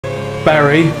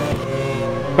Barry.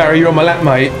 Barry, you're on my lap,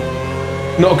 mate.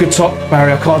 Not a good top,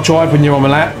 Barry. I can't drive when you're on my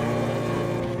lap.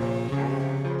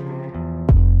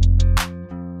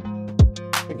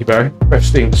 Thank you, Barry. Breath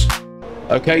stinks.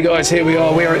 Okay, guys, here we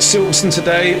are. We are at Silverstone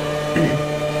today.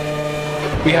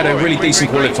 We had a really decent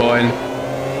qualifying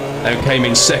and came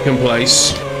in second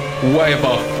place, way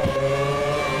above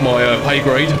my pay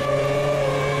grade.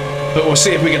 But we'll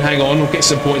see if we can hang on. We'll get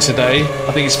some points today.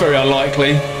 I think it's very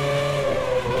unlikely.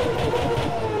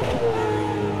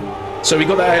 So we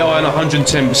got the AI on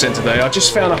 110% today. I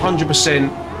just found 100%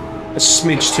 a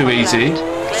smidge too easy.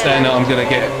 Saying that I'm going to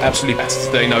get absolutely battered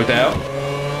today, no doubt.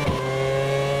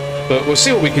 But we'll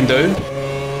see what we can do.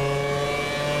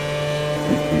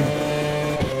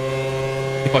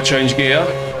 If I change gear.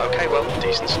 Okay, well,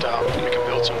 decent start. We can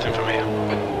build something from here.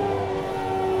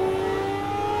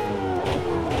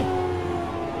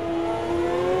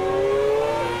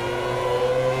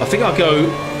 I think I'll go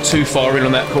too far in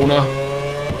on that corner.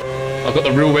 I've got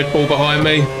the real Red Bull behind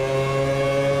me.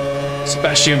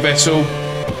 Sebastian Vettel.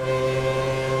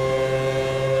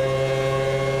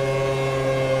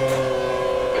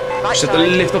 Right Just had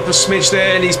to lift off a smidge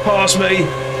there and he's passed me.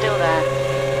 Still there.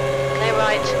 Clear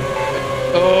right.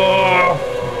 Oh!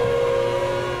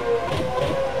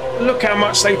 Look how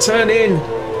much they turn in.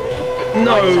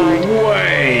 No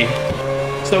way.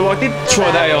 So I did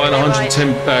try that AI on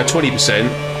 20%,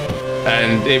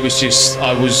 and it was just,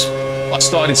 I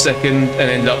started second and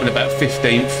ended up in about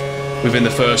 15th within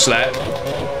the first lap.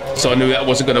 So I knew that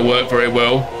wasn't going to work very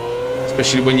well,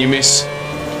 especially when you miss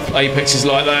apexes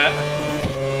like that.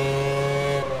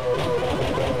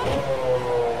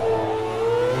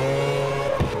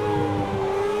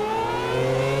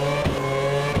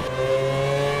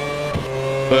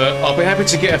 But I'll be happy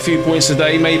to get a few points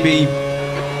today, maybe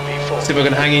see if I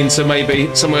can hang into maybe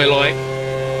somewhere like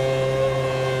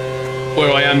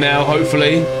where I am now,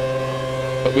 hopefully.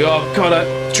 But we are kind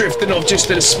of drifting off just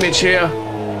a smidge here.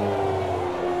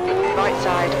 Right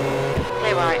side.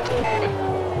 Clear right.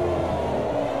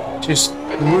 Just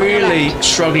really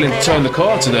struggling to turn the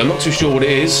car today. I'm not too sure what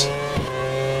it is.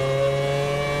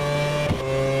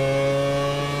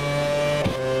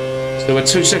 So we're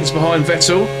 2 seconds behind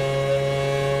Vettel.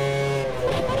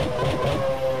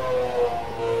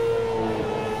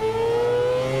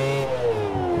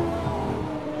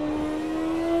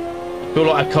 I feel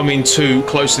like I've come in too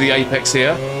close to the apex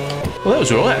here. Well, that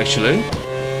was alright actually.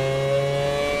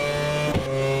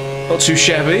 Not too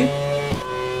shabby.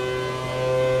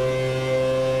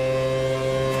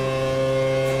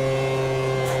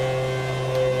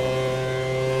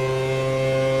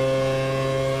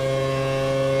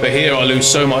 But here I lose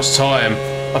so much time.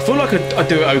 I feel like I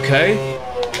do it okay.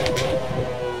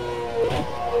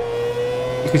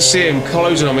 You can see him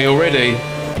closing on me already.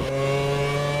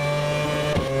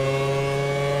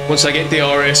 Once I get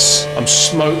DRS, I'm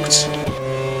smoked.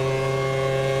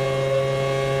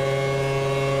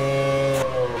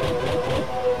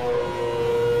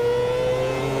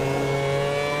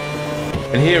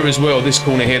 And here as well, this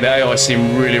corner here, the AI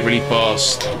seem really, really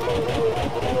fast. The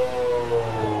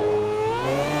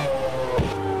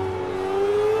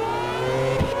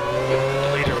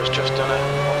leader has just done a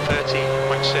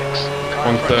 130.6.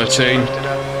 113.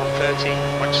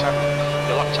 130.7.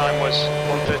 The lap time was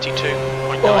 132.9.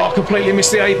 Oh, I completely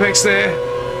missed the apex there.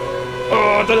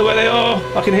 Oh, I don't know where they are.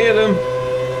 I can hear them.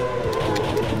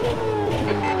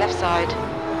 Left side.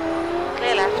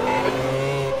 Clear left.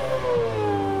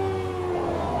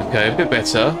 Okay, a bit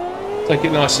better. Take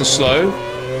it nice and slow.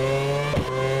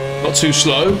 Not too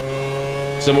slow,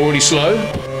 because I'm already slow.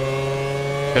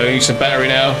 Okay, I use some battery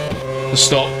now to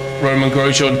stop Roman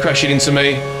Grosjean crashing into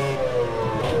me.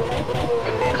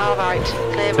 Car right.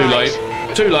 Clear Too right.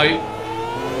 late. Too late.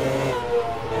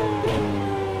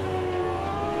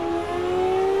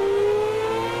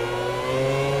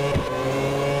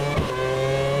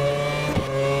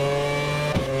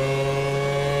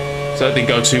 So that didn't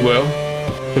go too well.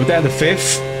 So we're down to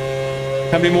 5th.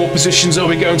 How many more positions are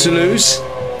we going to lose?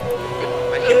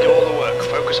 Let you do all the work.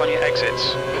 Focus on your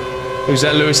exits. Who's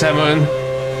that, Lewis Hamilton?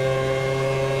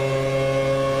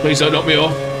 Please don't knock me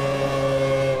off.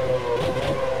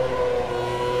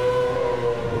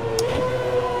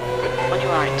 On your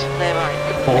right. Clear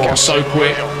right. Oh, so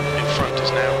quick. In front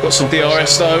is now. Got some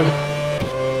DRS though.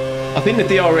 I think the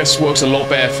DRS works a lot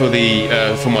better for the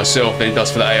for myself than it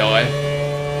does for the AI.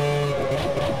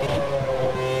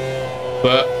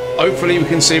 But hopefully we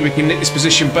can see we can nick this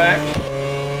position back.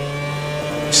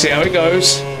 See how it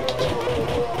goes.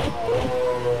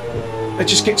 They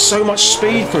just get so much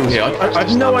speed from here. I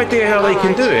have no idea how they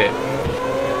can do it.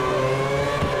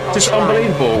 Just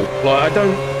unbelievable. Like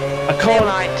I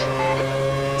can't.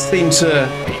 seem to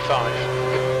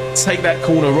P5. take that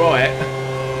corner right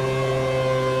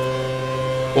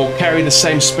or carry the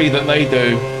same speed that they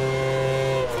do.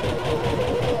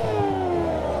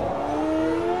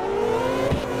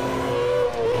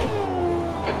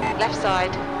 Left side.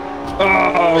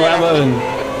 Oh, Ramon!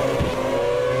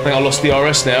 I think I lost the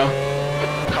RS now.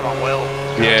 Come on, Will.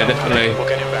 Yeah, definitely. We'll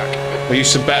get him back. I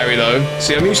used some battery though.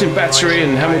 See, I'm using battery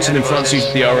and Hamilton in front's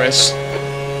using DRS.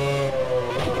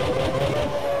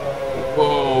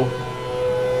 Whoa.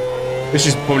 This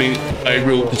is probably a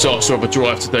real disaster of a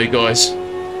drive today, guys.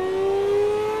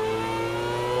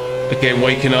 Again,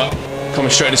 waking up, coming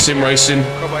straight to sim racing.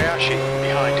 Kobayashi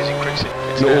behind is increasing.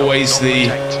 It's Not now always the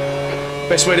 0.8.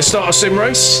 best way to start a sim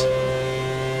race.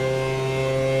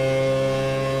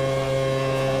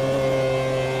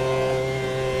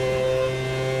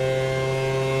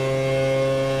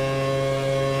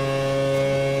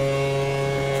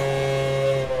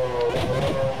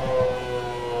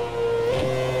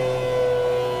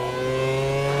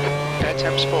 Air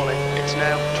temp's falling. It's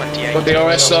now 28. Got the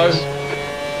RS though. Celsius.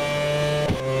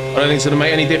 I don't think it's going to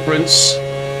make any difference.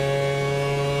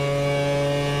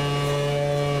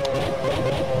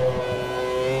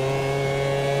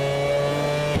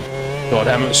 God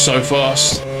damn it, it's so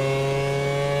fast.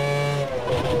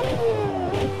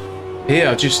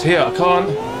 Here, just here, I can't.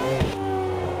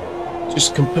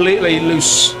 Just completely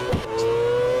loose.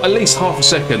 At least half a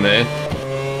second there.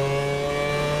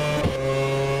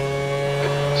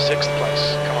 6th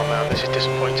place. Come on now, this is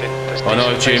disappointing. There's I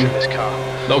know, decent pace Jim. in this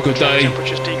car. Not a good day.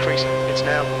 Temperature's decreasing. It's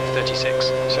now 36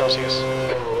 Celsius.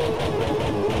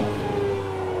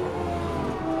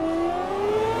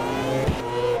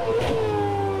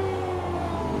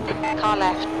 Car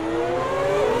left.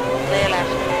 Clear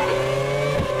left.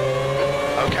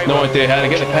 Okay, No idea how to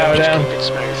get the power just down. keep it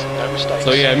smooth. No mistakes.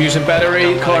 So yeah, I'm using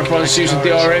battery, car in front's using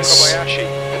DRS, Kobayashi.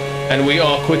 and we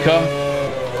are quicker.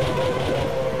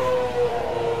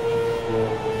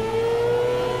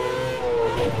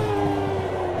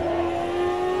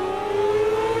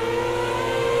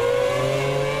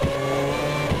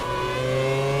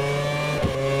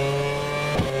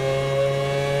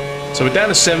 So we're down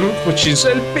to 7th, which is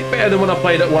a bit better than when I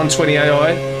played at 120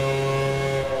 AI.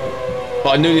 But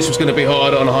I knew this was going to be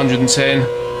hard on 110.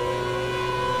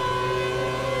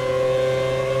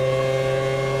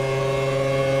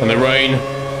 And the rain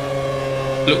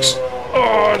looks...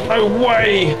 Oh, no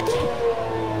way!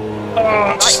 Oh,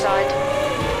 Right it's side.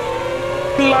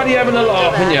 bloody having a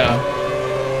laugh, aren't ya?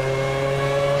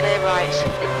 Clear right.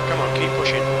 Come on, keep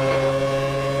pushing.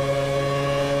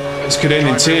 This could end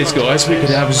in tears, guys. We could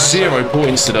have 0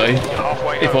 points today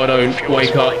Halfway if I home. don't Fuel's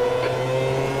wake up. filling.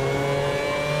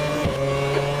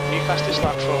 New fastest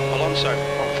lap for Alonso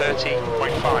on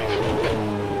 30.5.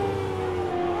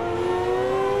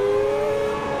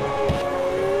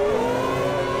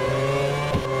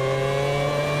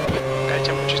 Air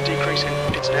temperature's decreasing.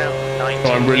 It's now 19.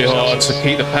 Trying really hard to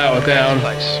keep the power down.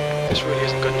 Place. This really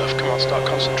isn't good enough. Come on, start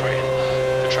concentrating.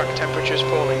 The track temperature's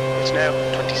falling. It's now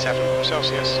 27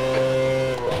 Celsius.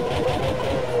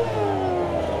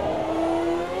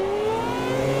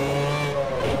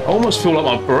 I almost feel like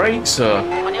my brakes are...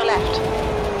 On your left.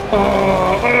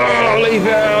 Oh, leave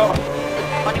it out.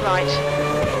 On your right.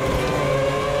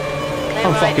 Clear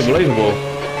right. Unfucking believable.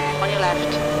 On your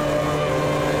left.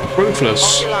 Ruthless.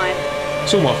 Hold your line.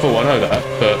 It's all my fault, I know that,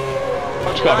 but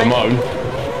Hold your got the line. moan.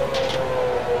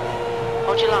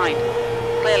 Hold your line.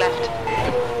 Clear left.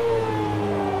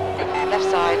 Left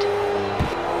side.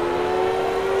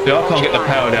 See, I can't get the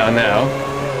power down now.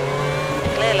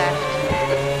 Clear left.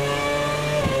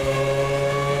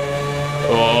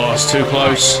 Oh, it's too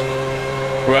close.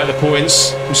 We're at the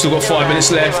points. We've still got 5 minutes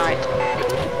Clear left. right.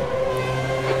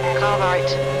 Car right.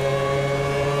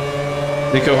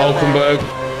 Nico Hulkenberg.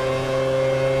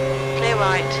 Clear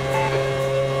right.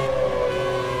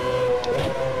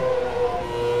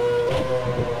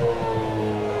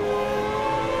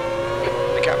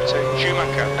 The gap to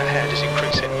Schumacher ahead is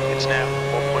increasing. It's now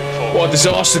 1.4. What a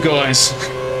disaster, guys.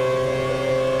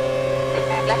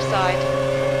 Left side.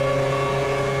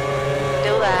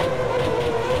 Still there.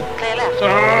 Clear left.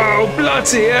 Oh,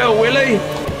 bloody hell, Willie.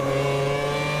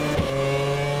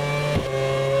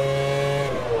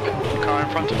 The car in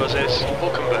front of us is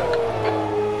Hulkenberg.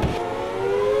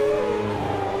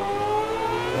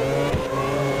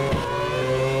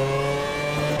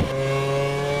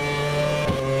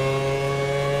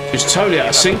 Just totally out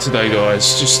of sync today,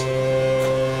 guys. Just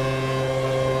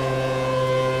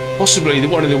possibly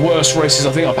one of the worst races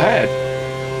I think I've had.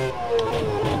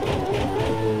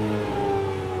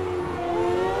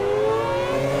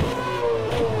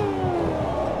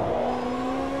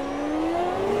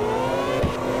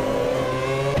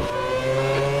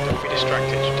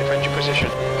 extracted. Defend your position.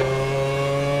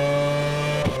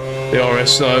 The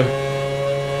RS though.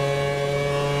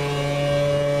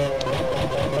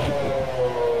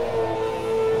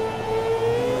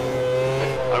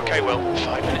 Okay, well,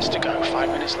 5 minutes to go. 5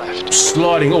 minutes left.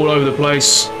 Sliding all over the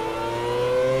place.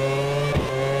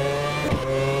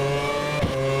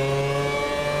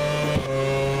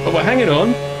 But we're hanging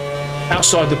on.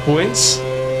 Outside the points.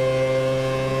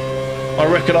 I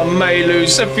reckon I may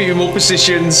lose a few more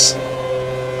positions.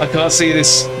 I can't see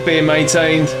this being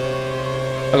maintained.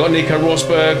 I've got Nico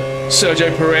Rosberg,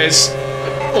 Sergio Perez,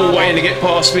 all waiting to get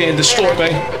past me and destroy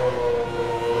me.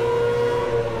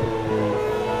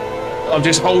 I'm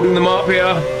just holding them up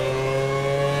here.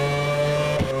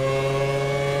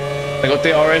 I got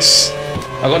DRS.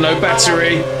 I got no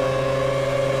battery.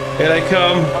 Here they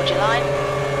come. Hold your line.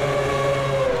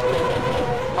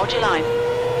 Hold your line.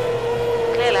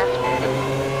 Clear left.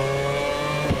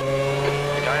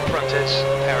 The guy in front is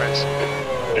Perez.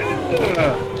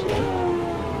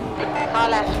 Car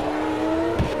left.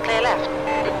 Clear left.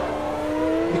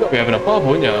 You've got to be having a pub,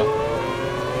 wouldn't you?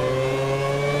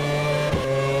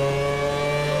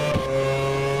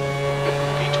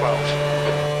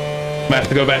 V12. Might have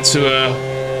to go back to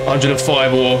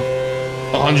 105 or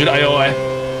 100 AI.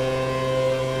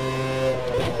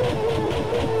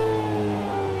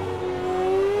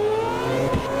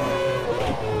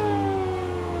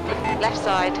 Left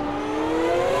side.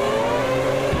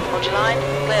 Hold your line.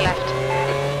 Clear left.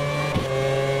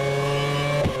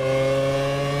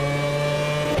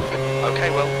 Okay,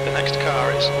 well, the next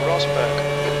car is Rosberg.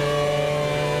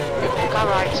 Car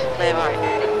right. Clear right.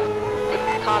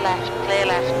 Car left. Clear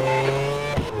left.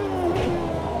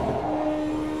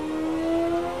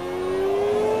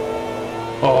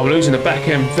 Oh, I'm losing the back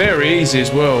end very easy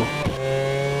as well.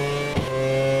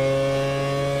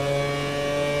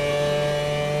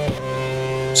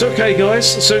 It's okay,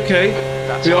 guys. It's okay.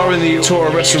 We are in the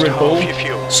Toro Rosso Red Bull,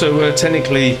 so we're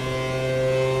technically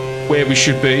where we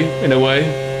should be, in a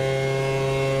way.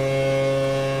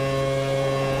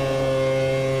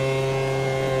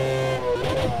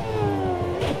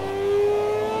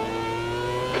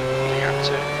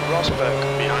 Rosberg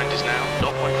behind is now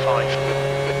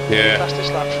 0.5. Yeah.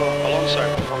 Fastest lap for Alonso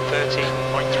on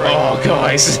 13.3. Oh,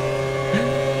 guys.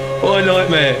 What a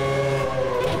nightmare.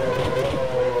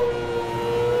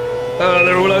 Oh,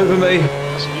 they're all over me.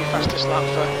 That's a new fastest lap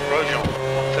for Grosjean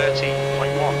on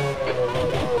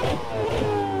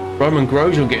 30.1. Roman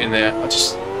Grosjean getting there. I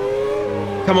just...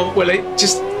 Come on, Willie.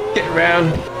 Just get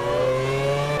round.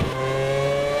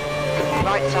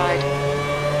 Right side.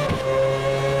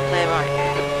 Clear right.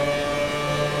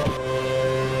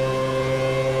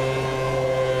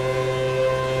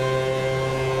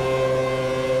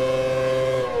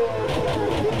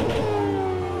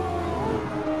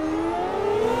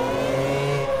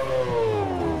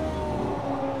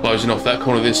 Closing off that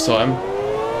corner this time.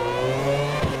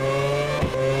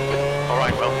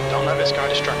 Alright, well, don't let this guy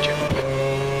distract you.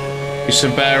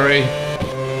 Houston Barry.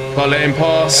 Can't let him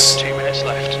pass. 2 minutes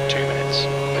left. 2 minutes.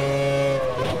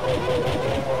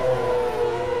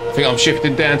 I think I'm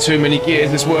shifting down too many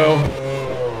gears as well.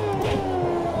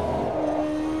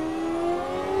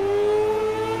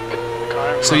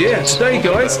 So yeah, today,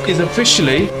 guys, is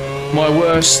officially my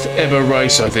worst ever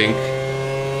race, I think.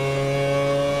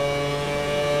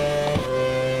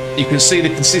 You can see the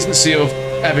consistency of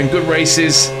having good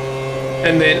races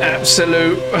and then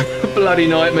absolute bloody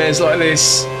nightmares like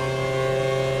this.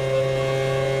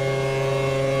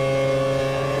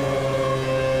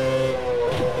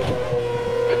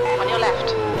 On your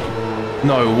left.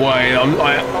 No way, I'm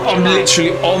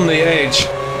literally on the edge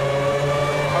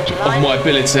Hold your of line. my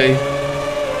ability.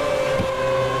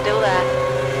 Still there.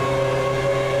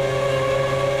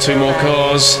 2 more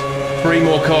cars, 3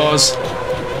 more cars.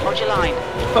 Hold your line.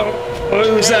 Oh,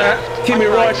 who was that? Kimi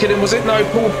Räikkönen, was it? No,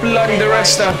 Paul bloody De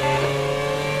Resta.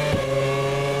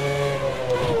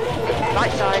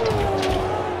 Right side.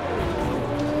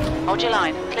 Hold your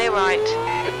line. Clear right.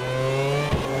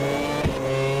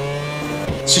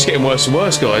 It's just getting worse and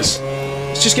worse, guys.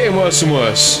 It's just getting worse and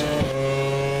worse.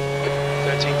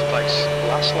 13th place.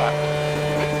 Last lap.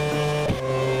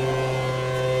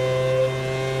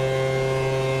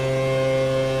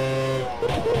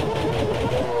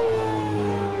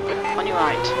 On your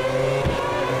right.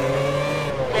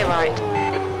 Clear right.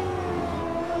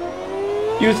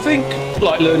 You'd think,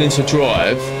 like, learning to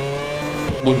drive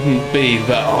wouldn't be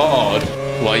that hard.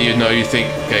 Like, you know, you think,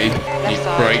 okay, you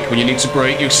brake when you need to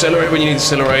brake, you accelerate when you need to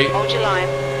accelerate, Hold your line.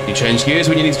 you change gears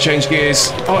when you need to change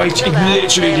gears. Oh, he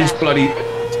literally just bloody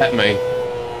tapped me.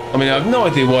 I mean, I have no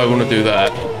idea why I want to do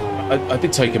that. I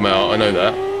did take him out, I know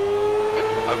that.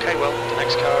 Okay, well, the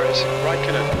next car is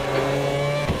Raikkonen.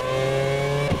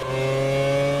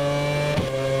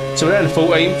 So we're down to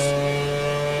 14th.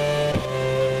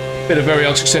 Been a very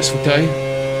unsuccessful day.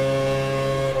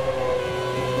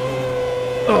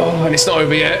 Oh, and it's not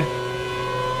over yet.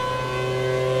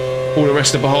 All the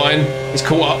rest are behind. He's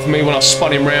caught up for me when I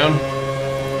spun him round.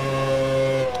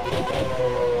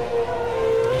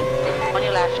 On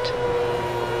your left.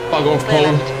 Bugger off, Clear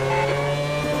Paul. left.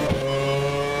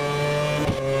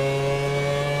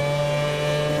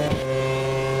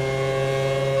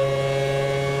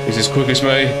 He's as quick as me.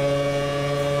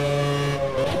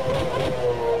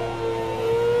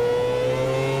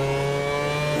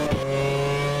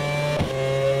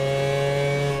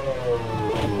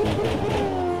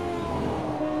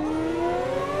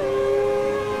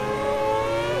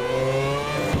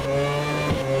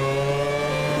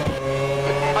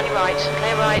 On your right.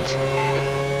 Clear right.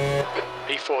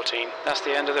 P14, that's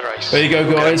the end of the race. There you go,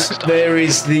 guys. Next time. There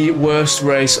is the worst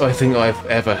race I think I've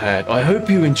ever had. I hope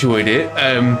you enjoyed it.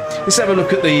 Let's have a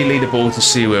look at the leaderboard to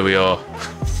see where we are.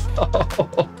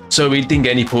 So we didn't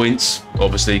get any points,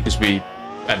 obviously, because we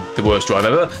had the worst drive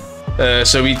ever.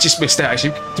 So we just missed out.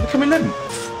 Actually, did we come 11th?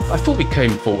 I thought we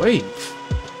came 14th.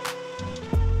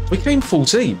 We came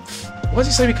 14th. Why does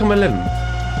it say we come 11th?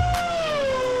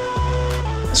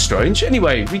 That's strange.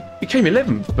 Anyway, we came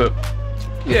 11th, but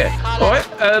yeah. All right.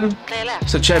 Clear left.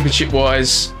 So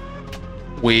championship-wise,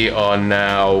 we are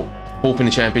now 4th in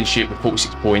the championship with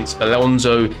 46 points.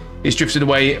 Alonso is drifted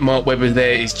away. Mark Webber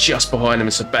there is just behind him,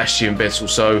 and Sebastian Vettel.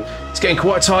 So it's getting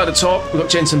quite tight at the top. We've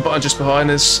got Jensen Button just behind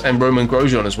us, and Roman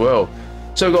Grosjean as well.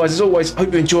 So guys, as always,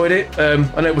 hope you enjoyed it. I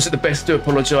know it wasn't the best, I do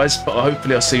apologise, but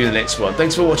hopefully I'll see you in the next one.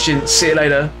 Thanks for watching. See you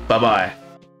later. Bye-bye.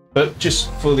 But just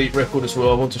for the record as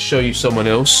well, I want to show you someone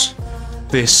else.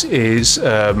 This is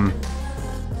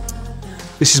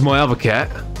my other cat.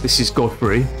 This is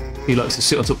Godfrey. He likes to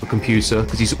sit on top of the computer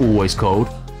because he's always cold.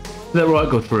 Is that right,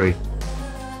 Godfrey?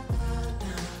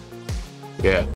 Yeah.